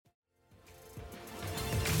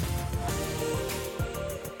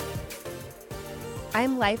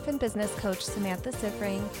I'm life and business coach Samantha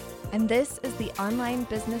Sifring, and this is the Online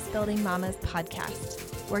Business Building Mamas podcast,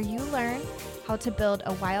 where you learn how to build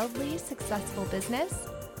a wildly successful business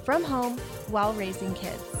from home while raising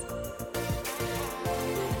kids.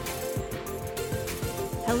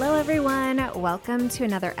 Hello, everyone. Welcome to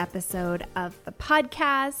another episode of the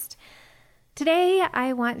podcast. Today,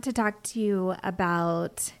 I want to talk to you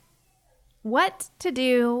about what to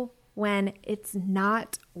do when it's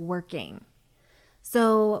not working.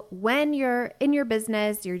 So when you're in your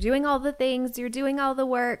business, you're doing all the things, you're doing all the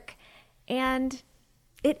work, and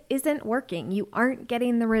it isn't working. You aren't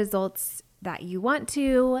getting the results that you want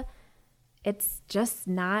to. It's just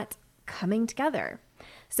not coming together.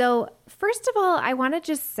 So first of all, I want to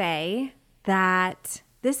just say that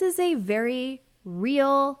this is a very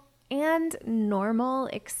real and normal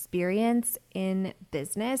experience in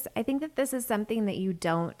business. I think that this is something that you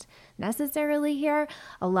don't necessarily hear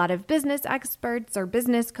a lot of business experts or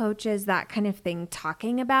business coaches, that kind of thing,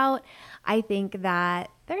 talking about. I think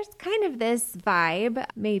that there's kind of this vibe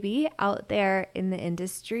maybe out there in the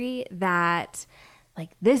industry that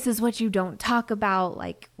like, this is what you don't talk about,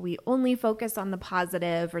 like we only focus on the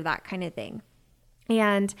positive or that kind of thing.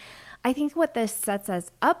 And I think what this sets us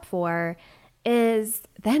up for is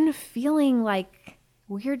then feeling like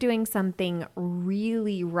we're doing something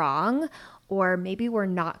really wrong, or maybe we're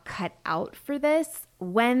not cut out for this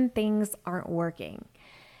when things aren't working.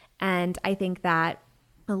 And I think that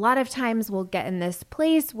a lot of times we'll get in this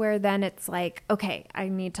place where then it's like, okay, I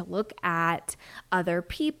need to look at other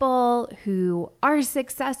people who are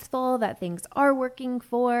successful, that things are working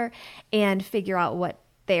for, and figure out what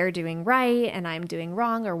they're doing right and I'm doing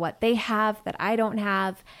wrong, or what they have that I don't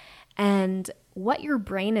have. And what your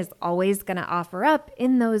brain is always going to offer up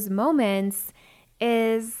in those moments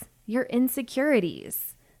is your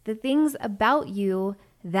insecurities, the things about you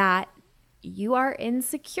that you are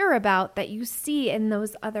insecure about that you see in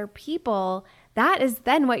those other people. That is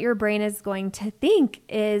then what your brain is going to think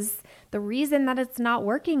is the reason that it's not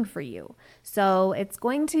working for you. So it's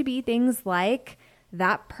going to be things like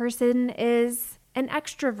that person is an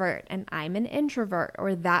extrovert and I'm an introvert,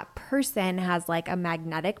 or that person has like a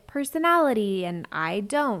magnetic personality and I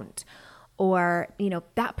don't, or,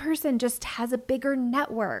 that person just has a bigger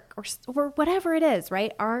network, or whatever it is,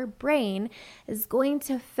 right? Our brain is going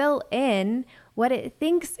to fill in what it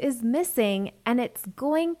thinks is missing, and it's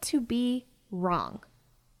going to be wrong.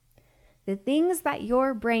 The things that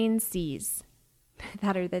your brain sees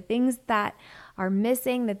that are the things that are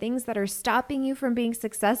missing, the things that are stopping you from being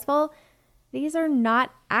successful, these are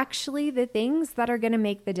not actually the things that are going to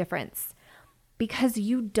make the difference, because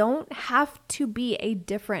you don't have to be a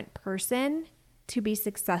different person to be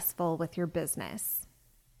successful with your business.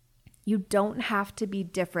 You don't have to be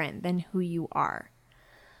different than who you are,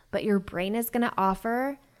 but your brain is going to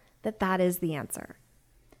offer that is the answer.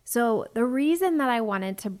 So the reason that I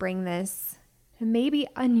wanted to bring this maybe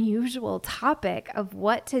unusual topic of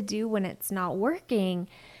what to do when it's not working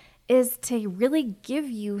is to really give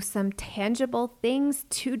you some tangible things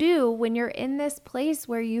to do when you're in this place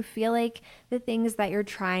where you feel like the things that you're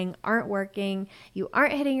trying aren't working, you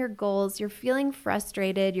aren't hitting your goals, you're feeling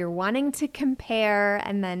frustrated, you're wanting to compare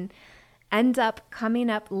and then end up coming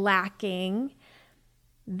up lacking.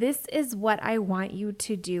 This is what I want you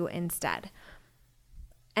to do instead.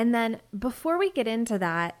 And then before we get into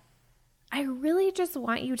that, I really just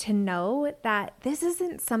want you to know that this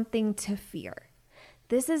isn't something to fear.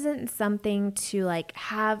 This isn't something to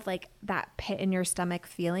have that pit in your stomach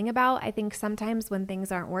feeling about. I think sometimes when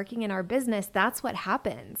things aren't working in our business, that's what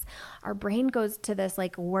happens. Our brain goes to this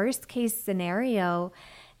worst case scenario,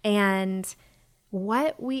 and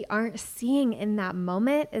what we aren't seeing in that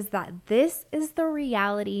moment is that this is the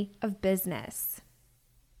reality of business.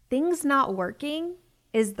 Things not working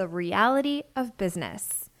is the reality of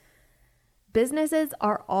business. Businesses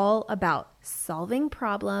are all about solving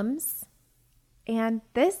problems, and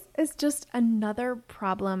this is just another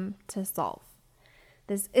problem to solve.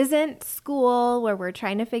 This isn't school where we're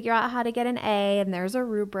trying to figure out how to get an A and there's a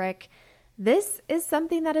rubric. This is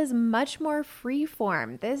something that is much more free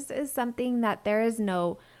form. This is something that there is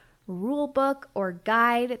no rule book or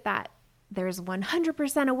guide, that there's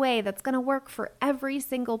 100% a way that's going to work for every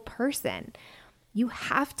single person. You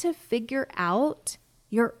have to figure out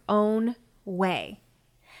your own way.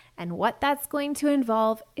 And what that's going to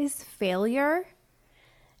involve is failure.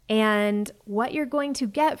 And what you're going to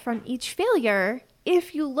get from each failure,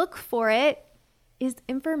 if you look for it, is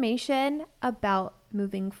information about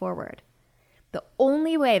moving forward. The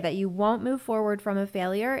only way that you won't move forward from a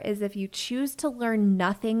failure is if you choose to learn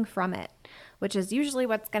nothing from it. which is usually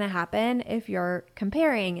what's going to happen if you're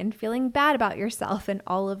comparing and feeling bad about yourself and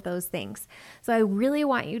all of those things. So I really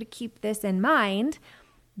want you to keep this in mind,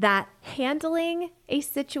 that handling a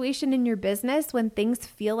situation in your business when things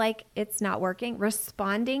feel like it's not working,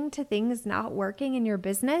 responding to things not working in your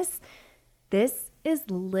business, this is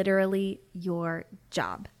literally your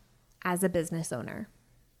job as a business owner.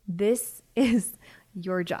 This is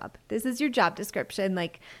your job. This is your job description.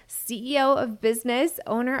 Like CEO of business,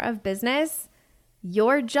 owner of business,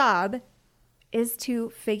 your job is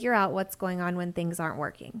to figure out what's going on when things aren't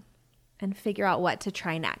working and figure out what to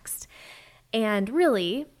try next. And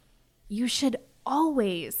really, you should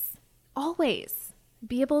always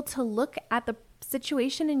be able to look at the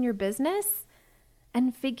situation in your business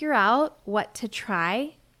and figure out what to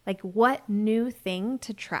try, like what new thing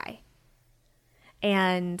to try.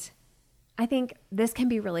 And I think this can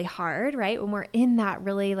be really hard, right? When we're in that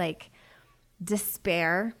really like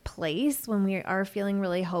despair place, when we are feeling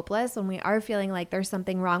really hopeless, when we are feeling like there's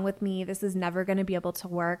something wrong with me, this is never going to be able to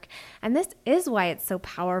work. And this is why it's so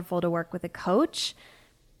powerful to work with a coach,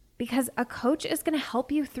 because a coach is going to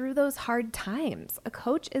help you through those hard times. A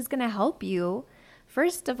coach is going to help you,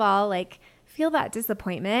 first of all, like feel that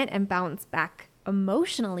disappointment and bounce back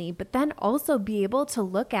emotionally, but then also be able to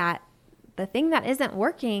look at the thing that isn't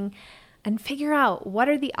working and figure out what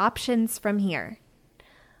are the options from here.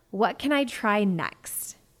 What can I try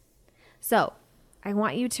next? So I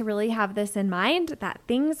want you to really have this in mind, that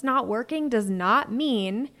things not working does not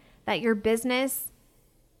mean that your business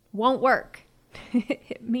won't work.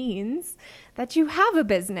 It means that you have a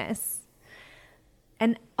business.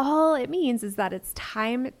 And all it means is that it's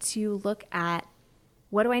time to look at,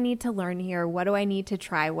 what do I need to learn here? What do I need to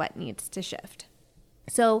try? What needs to shift?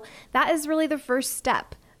 So that is really the first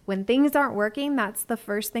step. When things aren't working, that's the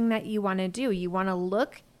first thing that you want to do. You want to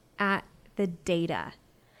look at the data,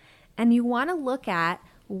 and you want to look at,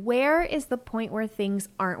 where is the point where things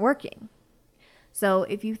aren't working? So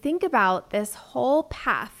if you think about this whole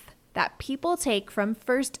path that people take from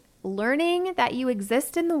first learning that you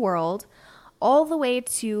exist in the world, all the way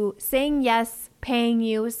to saying yes, paying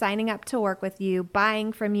you, signing up to work with you,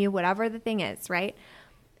 buying from you, whatever the thing is, right?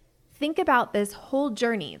 Think about this whole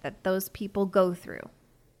journey that those people go through.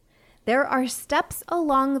 There are steps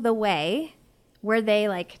along the way where they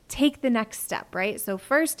like take the next step, right? So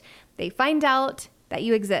first, they find out that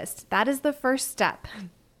you exist. That is the first step.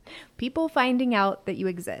 People finding out that you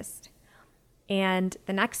exist. And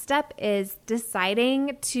the next step is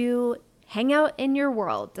deciding to hang out in your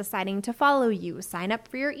world, deciding to follow you, sign up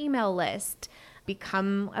for your email list,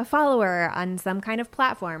 become a follower on some kind of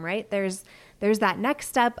platform, right? There's that next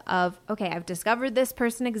step of, okay, I've discovered this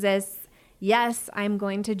person exists. Yes, I'm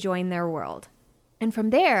going to join their world. And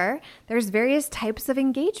from there, there's various types of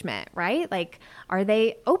engagement, right? Like, are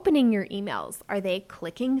they opening your emails? Are they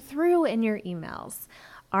clicking through in your emails?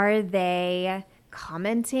 Are they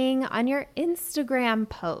commenting on your Instagram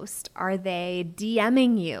post? Are they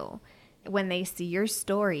DMing you when they see your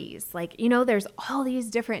stories? Like, there's all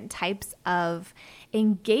these different types of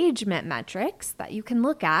engagement metrics that you can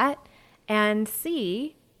look at and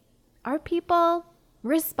see, are people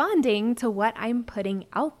responding to what I'm putting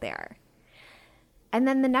out there? And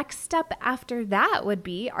then the next step after that would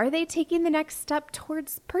be, are they taking the next step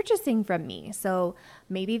towards purchasing from me? So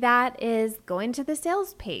maybe that is going to the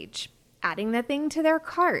sales page, adding the thing to their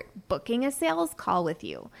cart, booking a sales call with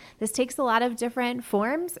you. This takes a lot of different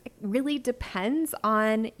forms. It really depends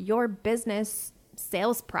on your business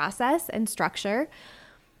sales process and structure.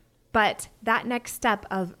 But that next step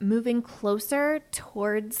of moving closer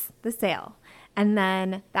towards the sale. And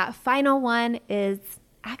then that final one is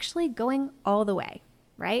actually going all the way,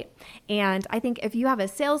 right? And I think if you have a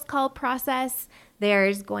sales call process,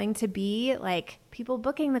 there's going to be like people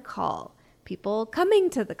booking the call, people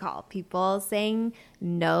coming to the call, people saying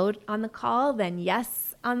no on the call, then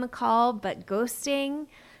yes on the call, but ghosting.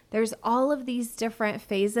 There's all of these different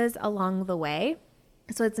phases along the way.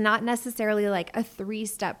 So it's not necessarily like a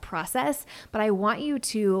 3-step process, but I want you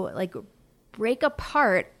to like break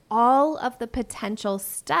apart all of the potential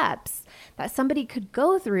steps that somebody could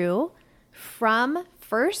go through from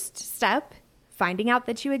first step, finding out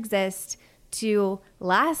that you exist, to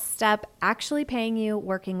last step, actually paying you,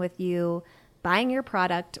 working with you, buying your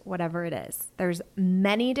product, whatever it is. There's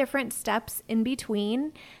many different steps in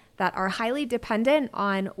between that are highly dependent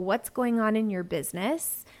on what's going on in your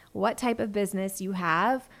business, what type of business you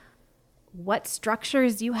have, what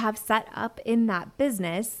structures you have set up in that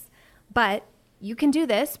business. But you can do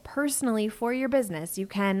this personally for your business. You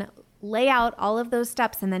can lay out all of those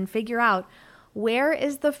steps and then figure out, where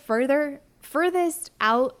is the furthest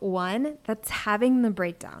out one that's having the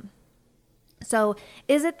breakdown? So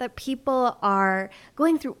is it that people are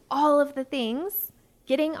going through all of the things,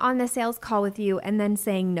 getting on the sales call with you, and then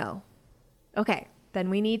saying no? Okay, then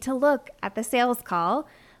we need to look at the sales call.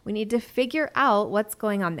 We need to figure out what's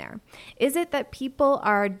going on there. Is it that people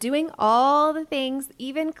are doing all the things,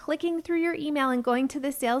 even clicking through your email and going to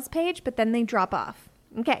the sales page, but then they drop off?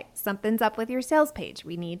 Okay, something's up with your sales page.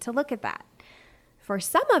 We need to look at that. For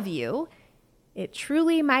some of you, it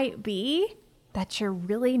truly might be that you're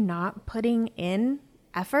really not putting in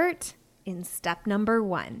effort in step number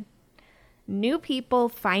 1. New people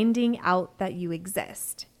finding out that you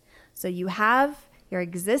exist. So you have your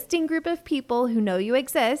existing group of people who know you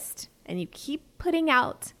exist, and you keep putting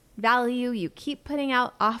out value, you keep putting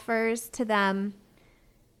out offers to them,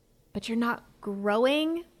 but you're not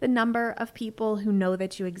growing the number of people who know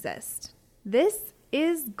that you exist. This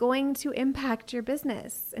is going to impact your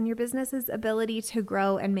business and your business's ability to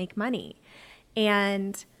grow and make money.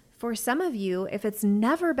 And for some of you, if it's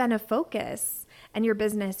never been a focus and your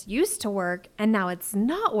business used to work and now it's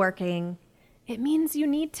not working, it means you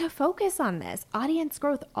need to focus on this. Audience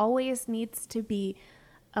growth always needs to be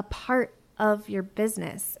a part of your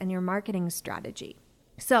business and your marketing strategy.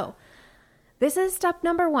 So this is step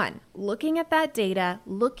number 1, looking at that data,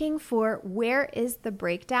 looking for where is the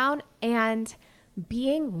breakdown, and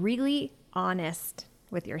being really honest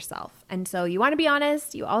with yourself. And so you want to be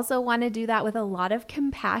honest. You also want to do that with a lot of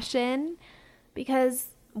compassion, because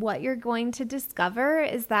what you're going to discover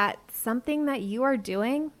is that something that you are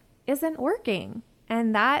doing isn't working.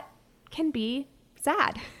 And that can be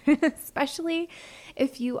sad, especially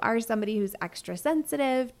if you are somebody who's extra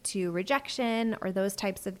sensitive to rejection or those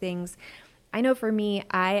types of things. I know for me,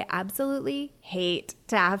 I absolutely hate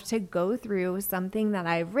to have to go through something that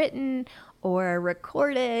I've written or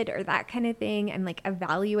recorded or that kind of thing and like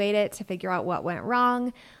evaluate it to figure out what went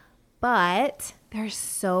wrong. But there's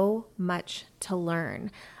so much to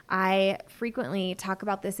learn. I frequently talk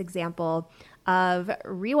about this example of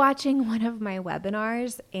rewatching one of my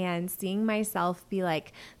webinars and seeing myself be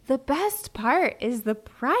like, the best part is the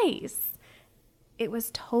price. It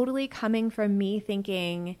was totally coming from me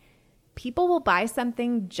thinking people will buy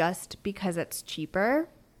something just because it's cheaper.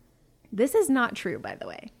 This is not true, by the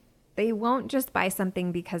way. They won't just buy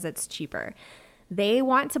something because it's cheaper. They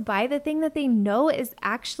want to buy the thing that they know is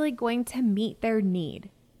actually going to meet their need,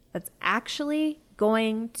 that's actually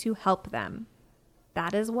going to help them.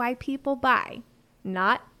 That is why people buy,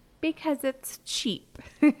 not because it's cheap.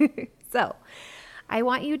 So I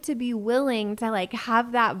want you to be willing to like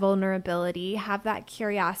have that vulnerability, have that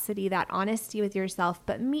curiosity, that honesty with yourself,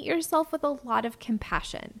 but meet yourself with a lot of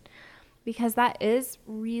compassion, because that is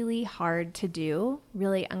really hard to do,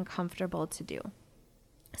 really uncomfortable to do.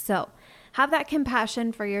 So have that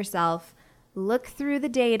compassion for yourself, look through the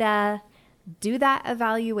data, do that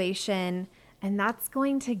evaluation, and that's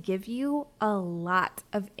going to give you a lot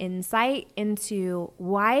of insight into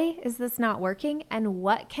why is this not working and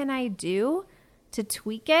what can I do to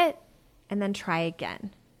tweak it and then try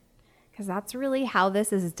again. Because that's really how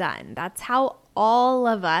this is done. That's how all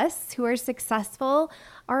of us who are successful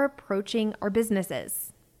are approaching our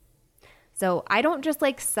businesses. So I don't just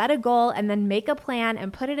like set a goal and then make a plan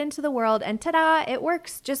and put it into the world and ta-da, it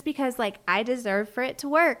works just because like I deserve for it to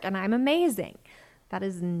work and I'm amazing. That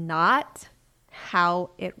is not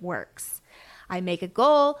how it works. I make a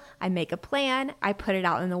goal, I make a plan, I put it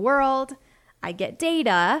out in the world, I get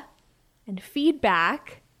data and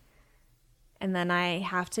feedback, and then I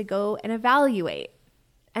have to go and evaluate.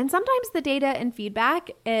 And sometimes the data and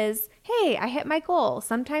feedback is, hey, I hit my goal.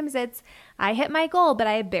 Sometimes it's, I hit my goal, but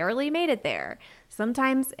I barely made it there.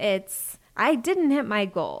 Sometimes it's, I didn't hit my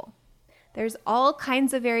goal. There's all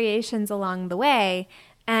kinds of variations along the way.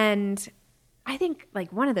 And I think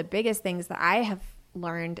like one of the biggest things that I have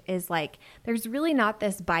learned is like, there's really not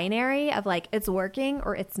this binary of like, it's working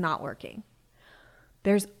or it's not working.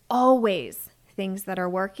 There's always things that are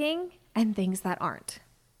working and things that aren't.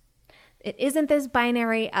 It isn't this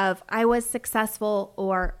binary of I was successful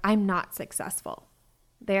or I'm not successful.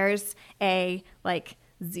 There's a like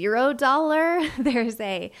 $0, there's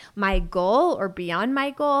a my goal or beyond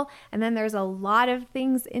my goal, and then there's a lot of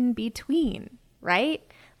things in between, right?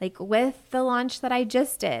 Like with the launch that I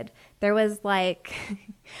just did, there was like,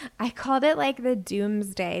 I called it like the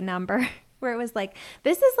doomsday number, where it was like,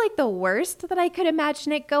 this is like the worst that I could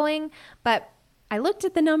imagine it going, but I looked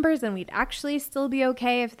at the numbers and we'd actually still be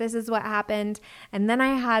okay if this is what happened. And then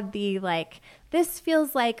I had the like, this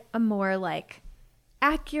feels like a more like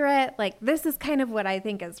accurate, like this is kind of what I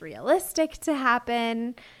think is realistic to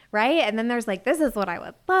happen, right? And then there's like, this is what I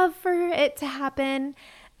would love for it to happen.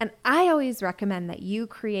 And I always recommend that you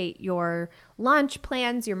create your launch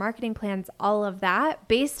plans, your marketing plans, all of that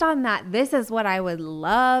based on that. This is what I would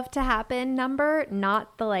love to happen number,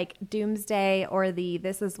 not the like doomsday or the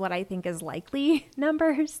this is what I think is likely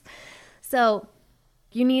numbers. So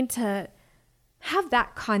you need to have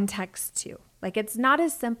that context too. Like it's not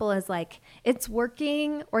as simple as like it's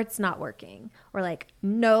working or it's not working or like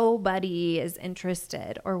nobody is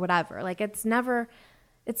interested or whatever. Like it's never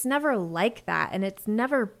like that, and it's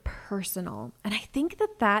never personal. And I think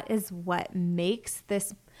that is what makes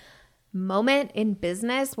this moment in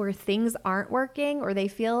business where things aren't working or they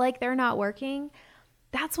feel like they're not working,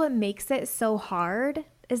 that's what makes it so hard,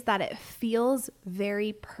 is that it feels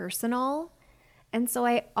very personal. And so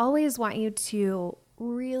I always want you to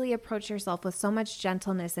really approach yourself with so much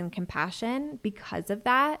gentleness and compassion because of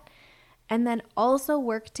that. And then also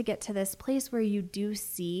work to get to this place where you do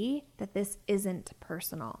see that this isn't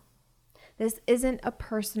personal. This isn't a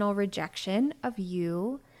personal rejection of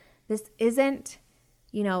you. This isn't,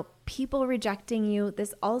 people rejecting you.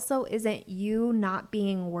 This also isn't you not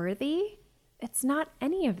being worthy. It's not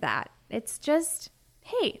any of that. It's just,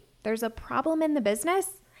 hey, there's a problem in the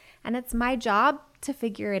business and it's my job to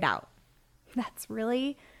figure it out. That's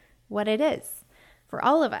really what it is for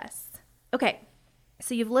all of us. Okay.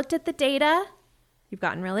 So you've looked at the data, you've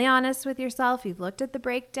gotten really honest with yourself, you've looked at the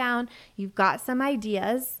breakdown, you've got some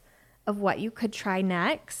ideas of what you could try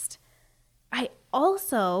next. I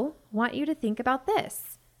also want you to think about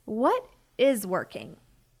this. What is working?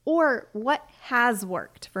 Or what has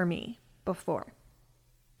worked for me before?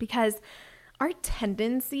 Because our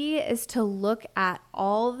tendency is to look at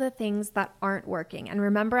all the things that aren't working. And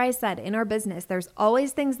remember I said in our business, there's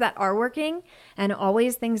always things that are working and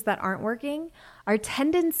always things that aren't working. Our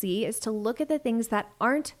tendency is to look at the things that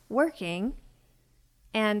aren't working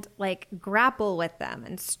and like grapple with them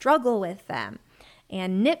and struggle with them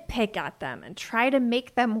and nitpick at them and try to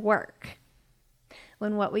make them work.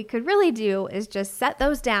 When what we could really do is just set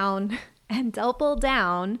those down and double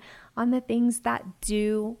down on the things that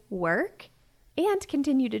do work and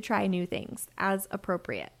continue to try new things as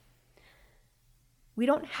appropriate. We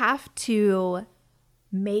don't have to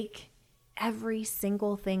make every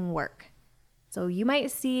single thing work. So you might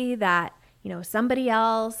see that, somebody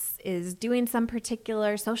else is doing some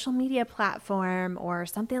particular social media platform or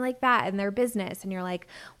something like that in their business. And you're like,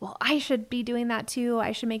 well, I should be doing that too.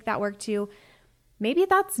 I should make that work too. Maybe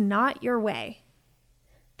that's not your way.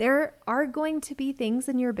 There are going to be things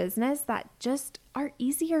in your business that just are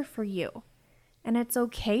easier for you. And it's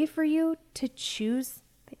okay for you to choose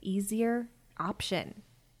the easier option.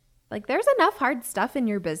 Like there's enough hard stuff in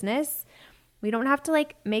your business. We don't have to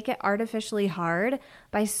make it artificially hard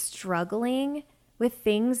by struggling with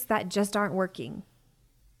things that just aren't working.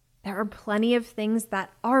 There are plenty of things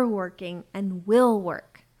that are working and will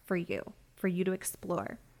work for you to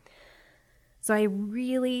explore. So I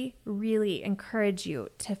really, really encourage you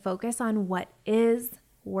to focus on what is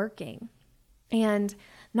working. And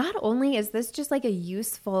not only is this just a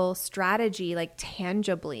useful strategy,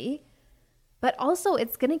 tangibly, but also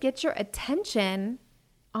it's going to get your attention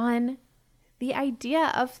on the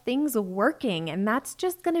idea of things working, and that's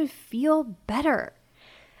just going to feel better.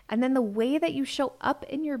 And then the way that you show up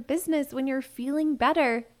in your business when you're feeling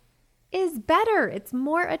better is better. It's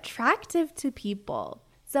more attractive to people.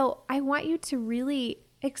 So I want you to really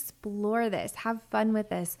explore this, have fun with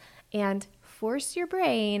this, and force your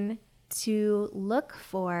brain to look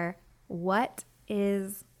for what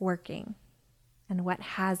is working and what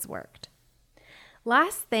has worked.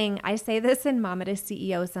 Last thing, I say this in Mama to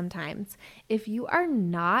CEO sometimes. If you are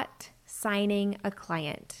not signing a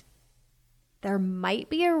client, there might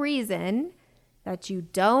be a reason that you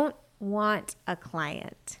don't want a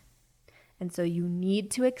client. And so you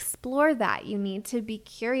need to explore that. You need to be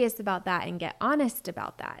curious about that and get honest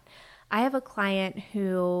about that. I have a client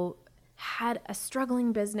who had a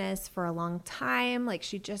struggling business for a long time.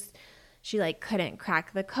 She couldn't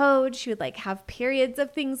crack the code. She would have periods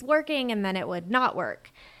of things working and then it would not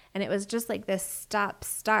work. And it was just this stop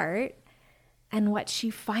start. And what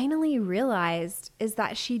she finally realized is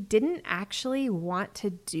that she didn't actually want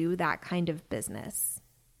to do that kind of business.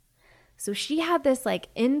 So she had this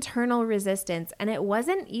internal resistance, and it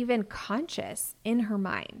wasn't even conscious in her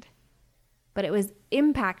mind, but it was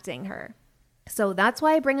impacting her. So that's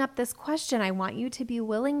why I bring up this question. I want you to be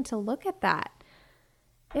willing to look at that.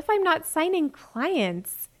 If I'm not signing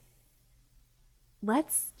clients,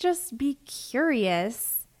 let's just be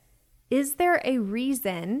curious. Is there a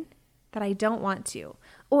reason that I don't want to?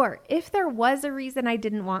 Or if there was a reason I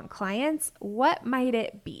didn't want clients, what might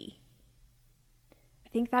it be? I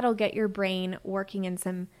think that'll get your brain working in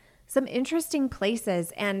some some interesting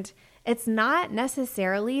places. And it's not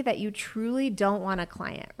necessarily that you truly don't want a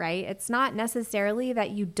client, right? It's not necessarily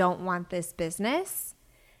that you don't want this business,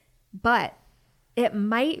 but it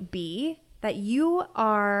might be that you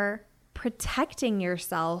are protecting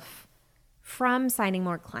yourself from signing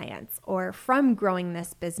more clients or from growing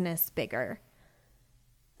this business bigger.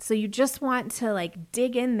 So you just want to like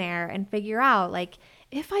dig in there and figure out, like,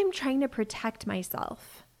 if I'm trying to protect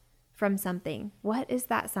myself from something, what is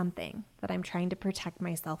that something that I'm trying to protect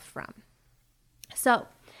myself from? So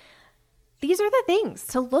these are the things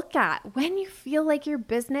to look at when you feel like your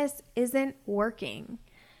business isn't working.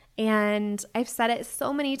 And I've said it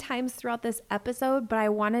so many times throughout this episode, but I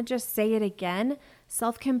want to just say it again.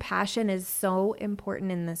 Self-compassion is so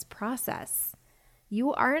important in this process.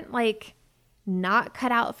 You aren't like not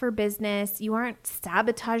cut out for business. You aren't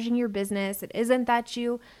sabotaging your business. It isn't that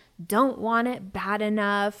you don't want it bad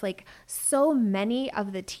enough. Like, so many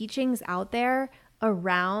of the teachings out there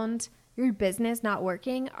around your business not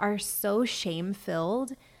working are so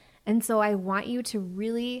shame-filled. And so I want you to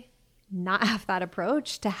really not have that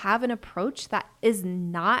approach, to have an approach that is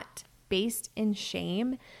not based in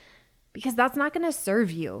shame, because that's not going to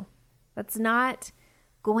serve you. That's not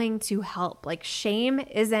going to help. Like, shame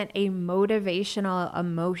isn't a motivational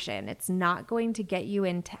emotion. It's not going to get you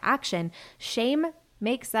into action. Shame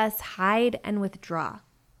makes us hide and withdraw.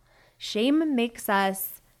 Shame makes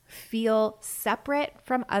us feel separate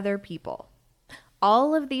from other people.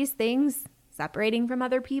 All of these things, separating from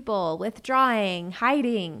other people, withdrawing,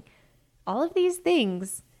 hiding, all of these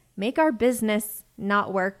things make our business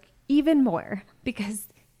not work even more, because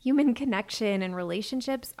human connection and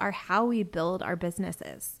relationships are how we build our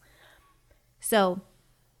businesses. So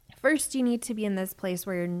first, you need to be in this place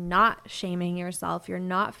where you're not shaming yourself, you're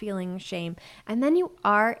not feeling shame, and then you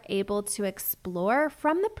are able to explore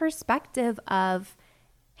from the perspective of,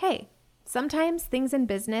 hey, sometimes things in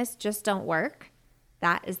business just don't work.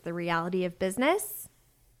 That is the reality of business.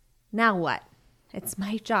 Now what? It's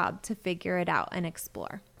my job to figure it out and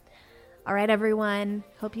explore. All right, everyone.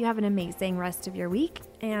 Hope you have an amazing rest of your week,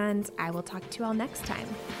 and I will talk to you all next time.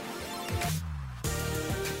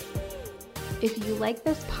 If you like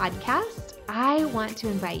this podcast, I want to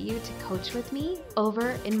invite you to coach with me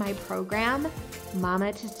over in my program,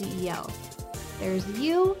 Mama to CEO. There's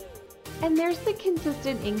you, and there's the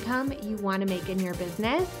consistent income you want to make in your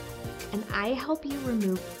business, and I help you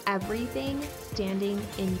remove everything standing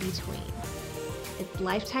in between. It's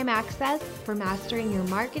lifetime access for mastering your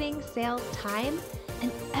marketing, sales, time,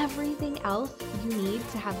 and everything else you need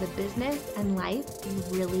to have the business and life you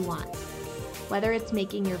really want. Whether it's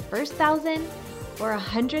making your first 1,000 or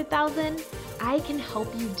 100,000, I can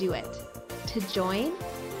help you do it. To join,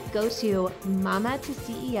 go to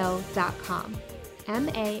mamatoceo.com,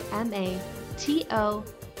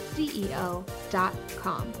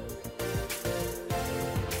 mamatoceo.com.